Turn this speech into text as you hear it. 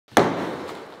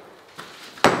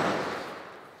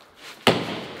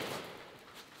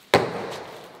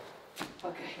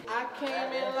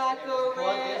came in like a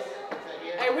red.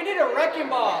 Hey, we need a wrecking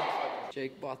ball.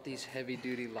 Jake bought these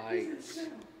heavy-duty lights.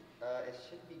 It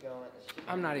should be going.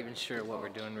 I'm not even sure what we're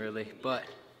doing really, but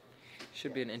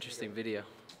should be an interesting video.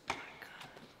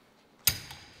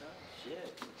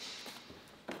 Shit.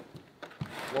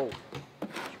 Whoa.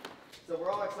 So we're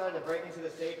all excited to break into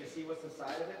the safe to see what's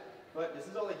inside of it, but this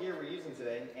is all the gear we're using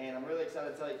today, and I'm really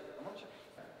excited to tell you.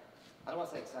 I don't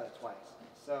want to say excited twice.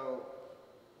 So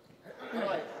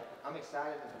I'm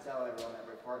excited to tell everyone that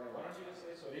we're partnering. Why don't you just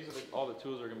say so? These are all the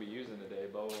tools we're gonna be using today.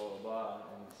 Blah blah blah blah.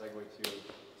 And segue to.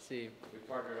 See, we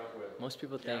partnered up with. most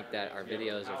people think that our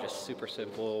videos are just super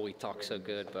simple. We talk so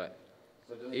good, but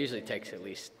it usually takes at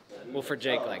least, well, for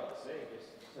Jake, like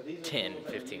 10,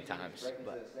 15 times.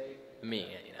 But me,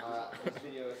 you know,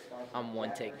 I'm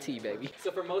one take T, baby.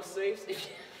 So for most safes, can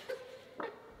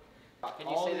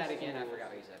you say that again? I forgot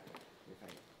what you said.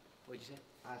 What'd you say?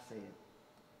 I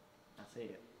say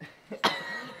it.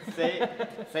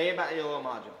 say it about your little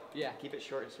module. Yeah. Keep it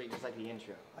short and sweet, just like the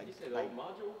intro. Like, you said like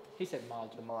module? He said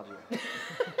module. The module.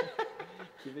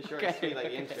 Keep it short and sweet like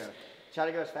the intro. Try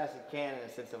to go as fast as you can in a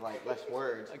sense of like less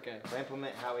words. Okay. But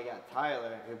implement how we got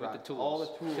Tyler, who brought the tools all the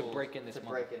tools to break in this safe.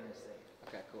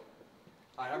 Okay, cool.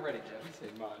 All right, I'm ready, Joe. You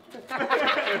said module.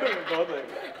 Both of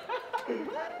you.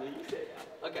 You say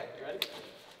that. Okay, you ready?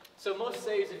 So most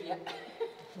safes,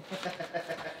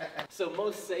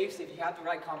 if you have the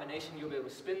right combination, you'll be able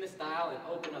to spin this dial and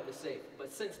open up the safe.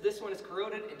 But since this one is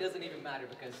corroded, it doesn't even matter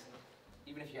because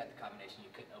even if you had the combination, you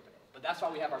couldn't open it. But that's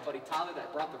why we have our buddy Tyler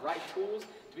that brought the right tools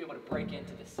to be able to break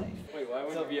into the safe. Wait, why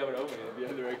wouldn't you be able to open it if you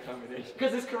had the right combination?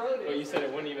 Because it's corroded. Well, you said it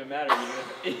wouldn't even matter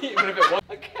even if it was.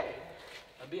 Okay.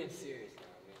 I'm being serious now.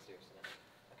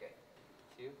 Okay.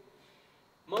 2.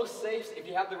 Most safes, if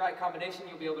you have the right combination,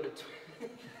 you'll be able to.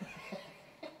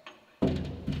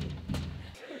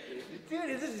 Dude,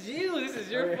 this is you. This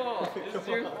is your fault. This is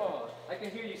your fault. I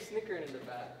can hear you snickering in the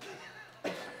back.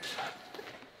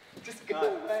 Just go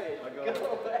away. Go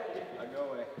away. I'll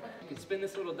go away. You can spin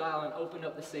this little dial and open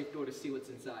up the safe door to see what's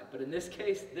inside. But in this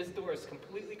case, this door is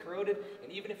completely corroded,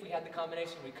 and even if we had the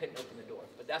combination, we couldn't open the door.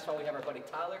 But that's why we have our buddy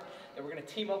Tyler that we're going to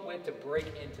team up with to break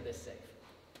into this safe.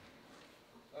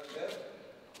 Okay.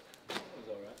 That was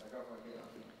alright.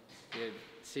 Dude,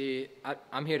 see,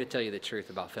 I'm here to tell you the truth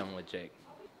about filming with Jake.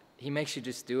 He makes you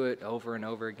just do it over and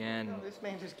over again. No, this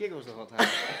man just giggles the whole time.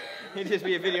 It'd just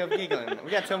be a video of giggling.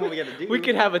 We gotta tell him what we gotta do. We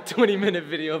could have a 20-minute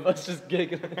video of us just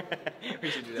giggling.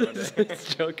 We should do that one day.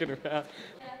 Just joking around.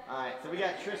 Alright, so we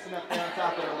got Tristan up there on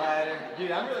top of the ladder. Dude,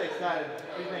 I'm really excited.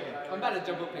 What are you thinking? I'm about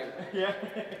to jump up here. Yeah?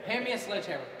 Hand me a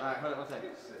sledgehammer. Alright, hold on one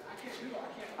second.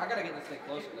 I gotta get this thing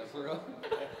closer though, for real.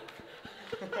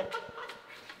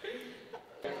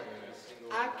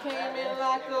 I came in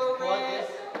like a red.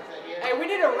 Hey, we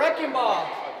need a wrecking ball.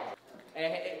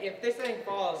 Hey, if this thing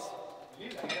falls, you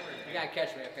gotta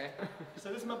catch me, okay?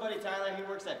 So this is my buddy Tyler. He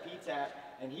works at PTAP,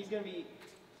 and he's gonna be.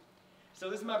 So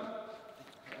this is my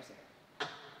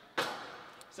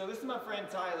friend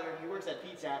Tyler. He works at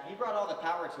PTAP. He brought all the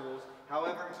power tools.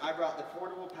 However, I brought the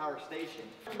portable power station.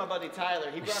 My buddy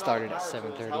Tyler. He brought started all the at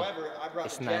power tools. 7:30. However, I brought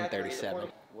It's the jack, 9:37.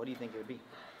 What do you think it would be?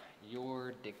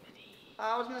 Your dignity.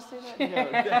 I was gonna say that.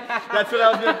 No, that's what I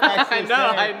was gonna actually say.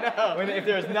 I know. If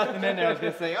there was nothing in there, I was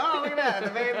gonna say, oh, look at that, at the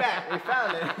very back, we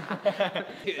found it.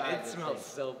 Dude, it smells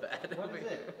so bad. What is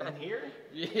it? In here?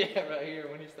 Yeah, right here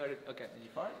when you started. Okay. Did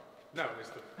you fart? No, it's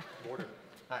the border.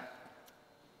 Alright.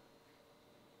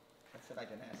 That said like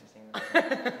a nasty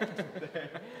thing.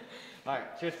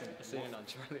 Alright, Tristan. I seen it on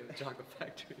Charlie in the Chocolate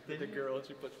Factory. The girl,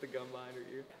 she puts the gum behind her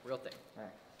ear. Real thing.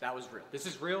 Alright. That was real. This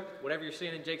is real. Whatever you're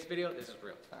seeing in Jake's video, this is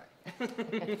real. Alright.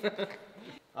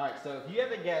 Alright, so if you had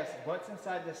to guess what's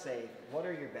inside the safe, what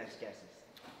are your best guesses?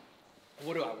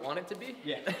 What do I want it to be?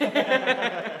 Yeah.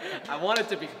 I want it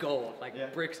to be gold, like Yeah.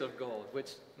 bricks of gold,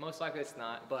 which most likely it's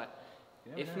not, but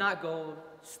You never if know. not gold,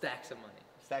 stacks of money.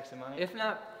 Stacks of money? If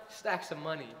not stacks of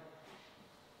money,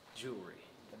 jewelry.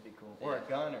 That'd be cool. Or a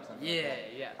gun or something. Yeah, like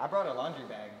that. yeah. I brought a laundry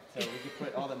bag, so we could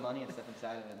put all the money and stuff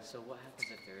inside of it. So what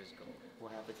happens if there is gold? We'll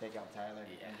have to take out Tyler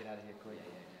and get out of here quick.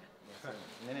 Yeah.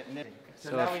 So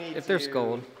So now we need if there's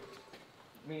gold,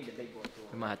 we need a big boy tool.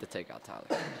 we might have to take out Tyler.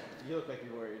 You look like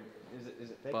you're worried. Is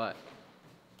it fake? But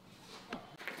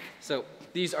so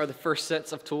these are the first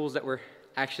sets of tools that we're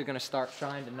actually going to start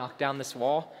trying to knock down this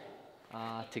wall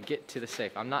to get to the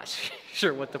safe. I'm not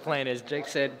sure what the plan is. Jake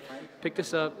said, pick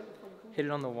this up, hit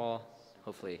it on the wall.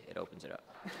 Hopefully it opens it up.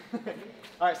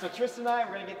 All right, so Tristan and I,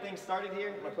 we're gonna get things started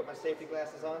here. I'm gonna put my safety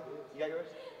glasses on. You got yours?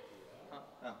 Oh,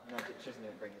 no, Tristan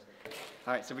didn't bring his.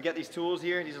 All right, so we got these tools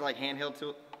here. These are like handheld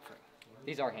tools.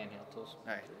 These are handheld tools.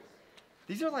 All right.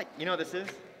 These are like, you know what this is?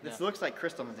 This looks like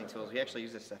crystal mending tools. We actually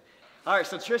use this stuff. All right,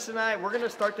 so Tristan and I, we're gonna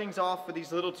start things off with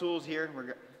these little tools here.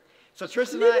 So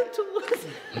Tristan and I,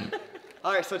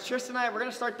 all right, so Tristan and I, we're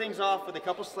gonna start things off with a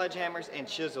couple sledgehammers and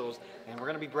chisels, and we're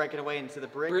gonna be breaking away into the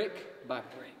brick. Brick by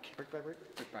brick. Brick by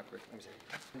brick? Brick by brick. Let me see.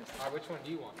 All right, which one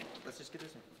do you want? Let's just get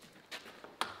this one.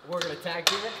 We're gonna tag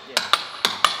team it? Yeah.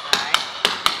 All right.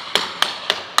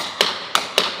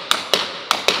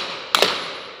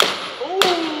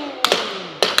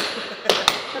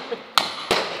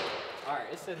 All right,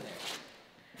 it's in there.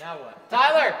 Now what?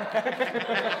 Tyler!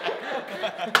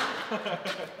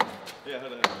 Yeah,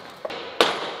 hold on.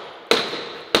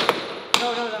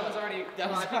 No, that was already.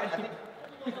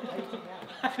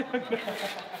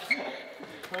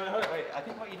 Wait, I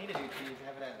think what you need to do is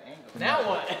have it at an angle. Now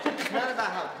what? It's not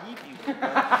about how deep you go.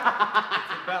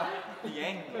 It's about the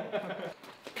angle.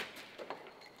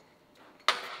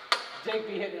 Jake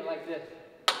be hitting it like this.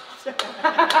 You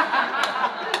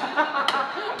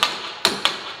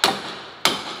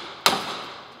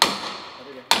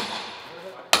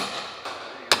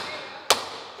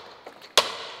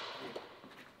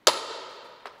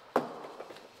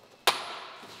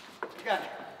got it.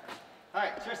 All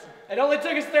right, Tristan. It only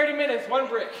took us 30 minutes, one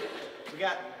brick. We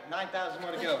got 9,000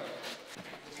 more to go.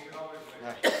 All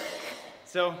right.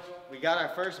 So we got our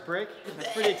first brick.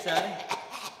 That's pretty exciting.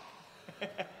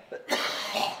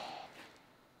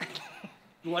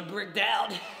 One brick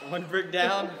down. One brick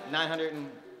down,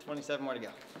 927 more to go.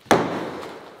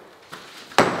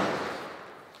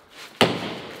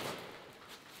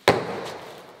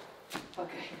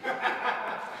 Okay.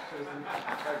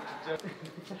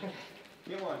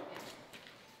 Get one.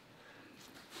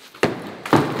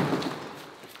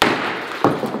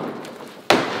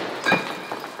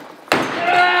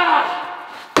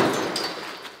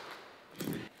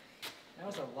 That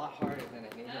was a lot harder than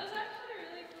it needed. That was actually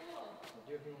really cool.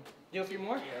 Do a few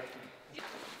more?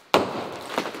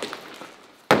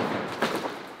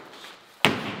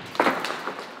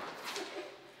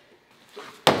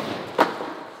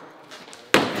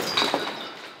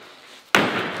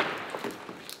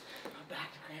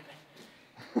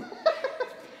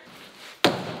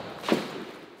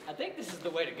 I think this is the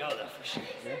way to go though, for sure.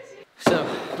 So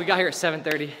we got here at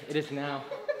 7:30. It is now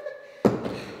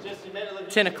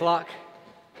 10 o'clock.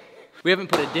 We haven't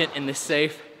put a dent in this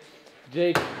safe.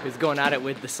 Jake is going at it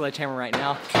with the sledgehammer right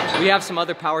now. We have some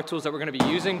other power tools that we're gonna be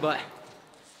using, but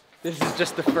this is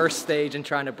just the first stage in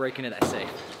trying to break into that safe.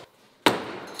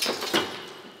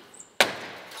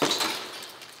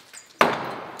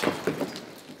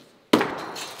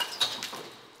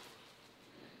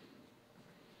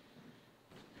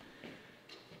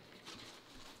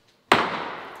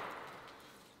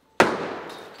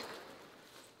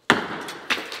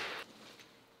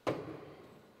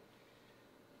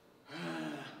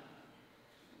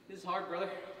 This is hard, brother.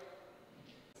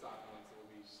 I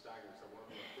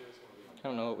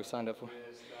don't know what we signed up for.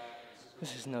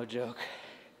 This is no joke.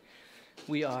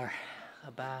 We are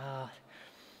about,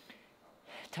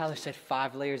 Tyler said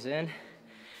 5 layers in.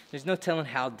 There's no telling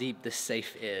how deep this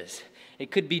safe is. It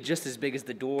could be just as big as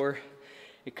the door.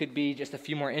 It could be just a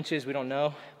few more inches, we don't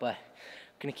know, but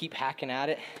I'm gonna keep hacking at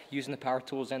it, using the power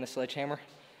tools and the sledgehammer,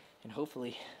 and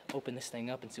hopefully open this thing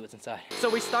up and see what's inside. So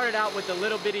we started out with the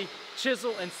little bitty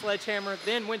chisel and sledgehammer,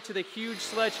 then went to the huge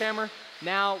sledgehammer.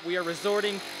 Now we are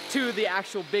resorting to the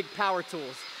actual big power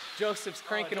tools. Joseph's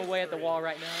cranking away at the wall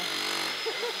right now.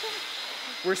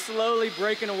 We're slowly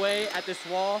breaking away at this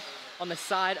wall on the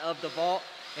side of the vault,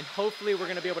 and hopefully we're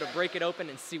gonna be able to break it open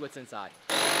and see what's inside.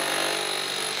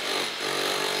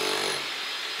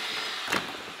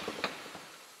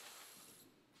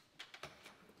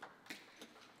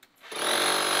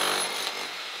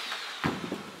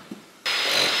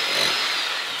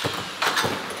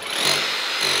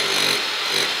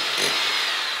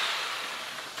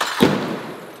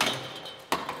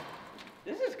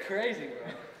 Crazy, bro.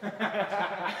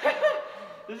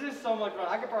 This is so much fun.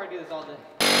 I could probably do this all day.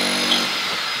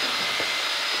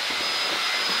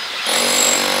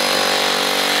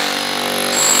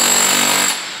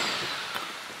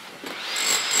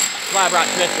 That's why I brought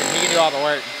Tristan. He can do all the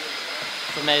work.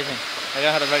 It's amazing. I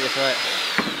know how to break this foot.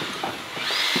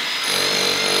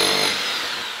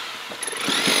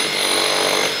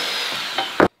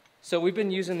 So we've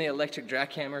been using the electric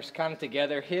jackhammers kind of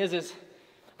together. His is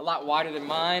a lot wider than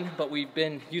mine, but we've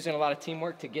been using a lot of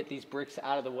teamwork to get these bricks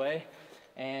out of the way.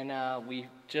 And we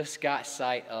just got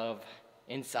sight of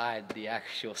inside the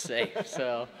actual safe.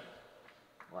 So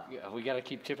wow. Yeah, we gotta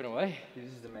keep chipping away.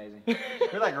 This is amazing.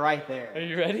 We're like right there. Are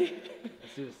you ready?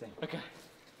 Let's do this thing. Okay.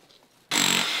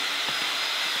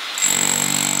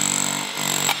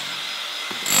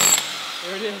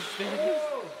 is.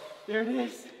 There it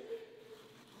is.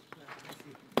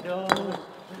 No.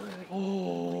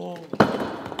 Oh. It's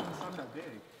not that big.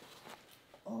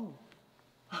 Oh.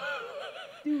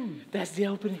 Dude. That's the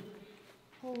opening.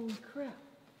 Holy crap.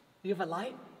 You have a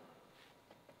light?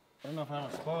 I don't know if I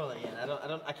want to spoil it yet.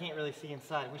 I can't really see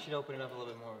inside. We should open it up a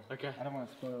little bit more. Okay. I don't want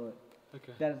to spoil it.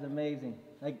 Okay. That is amazing.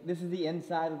 Like, this is the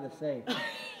inside of the safe.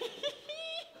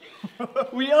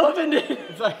 We opened it.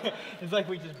 It's like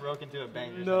we just broke into a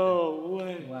bank or No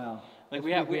way. Wow. Like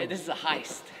this is a heist.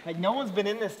 something. Like no one's been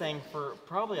in this thing for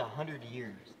probably 100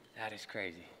 years. That is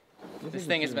crazy. This This is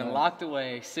thing has too been much. locked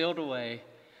away, sealed away,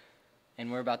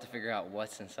 and we're about to figure out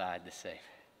what's inside the safe.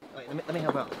 Wait, let me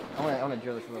help out. I want to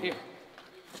drill this a little Here.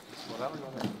 bit.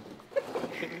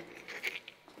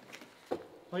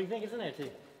 What do you think is in there,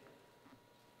 T?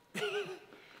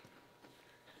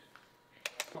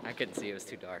 I couldn't see, it was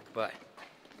too dark, but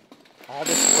all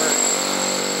this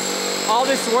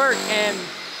work, and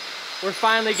we're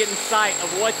finally getting sight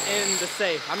of what's in the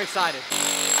safe. I'm excited.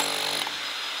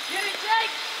 Get it, Jake!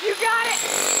 You got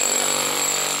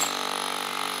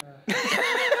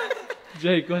it!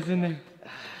 Jake, what's in there?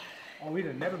 Oh, we'd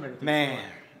have never made it. Man,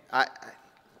 I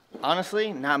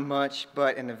honestly, not much,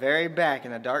 but in the very back,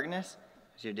 in the darkness,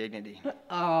 is your dignity.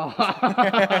 Oh.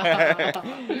 Yeah,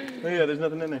 there's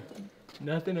nothing in there.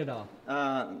 Nothing at all.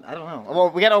 I don't know. Well,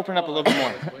 we gotta open it up a little bit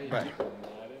more. But.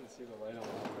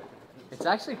 It's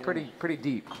actually pretty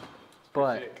deep,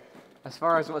 but as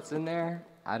far as what's in there,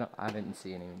 I didn't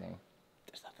see anything.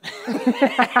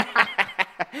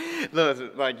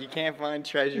 Look, like you can't find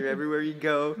treasure everywhere you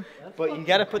go, but you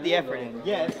gotta put the effort in.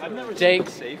 Yes, I've never Jake, seen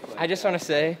a safe like I just want to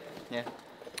say, yeah.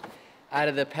 out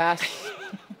of the past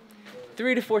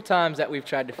 3 to 4 times that we've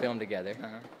tried to film together,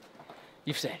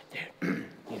 you've said, dude,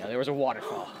 you know, there was a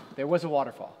waterfall. There was a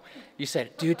waterfall. You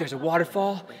said, dude, there's a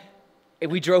waterfall.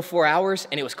 And we drove 4 hours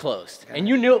and it was closed. And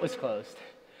you knew it was closed.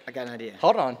 I got an idea.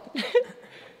 Hold on.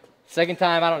 Second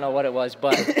time, I don't know what it was,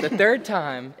 but the third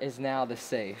time is now the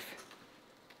safe.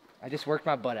 I just worked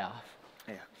my butt off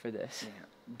for this. Yeah.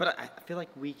 But I feel like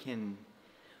we can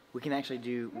actually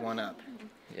do one up.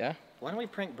 Yeah? Why don't we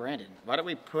prank Brandon? Why don't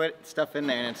we put stuff in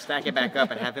there and then stack it back up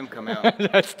and have him come out?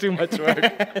 That's too much work.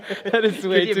 That is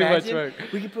way Could you too much imagine? work.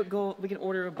 We could put gold. We could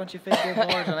order a bunch of fake gold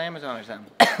bars on Amazon or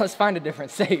something. Let's find a different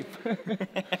safe.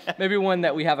 Maybe one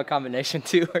that we have a combination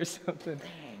to or something.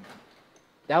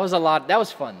 That was a lot. That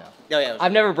was fun though. Oh, yeah, it was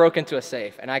I've never broke into a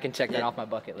safe, and I can check that off my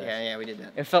bucket list. Yeah, we did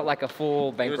that. It felt like a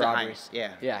full bank It was a robbery. heist,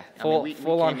 yeah. Yeah, I mean, we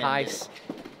full on came in and did heist.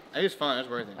 It was fun. It was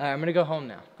worth it. All right, I'm gonna go home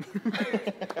now.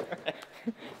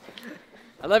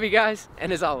 I love you guys,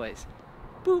 and as always,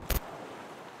 boop.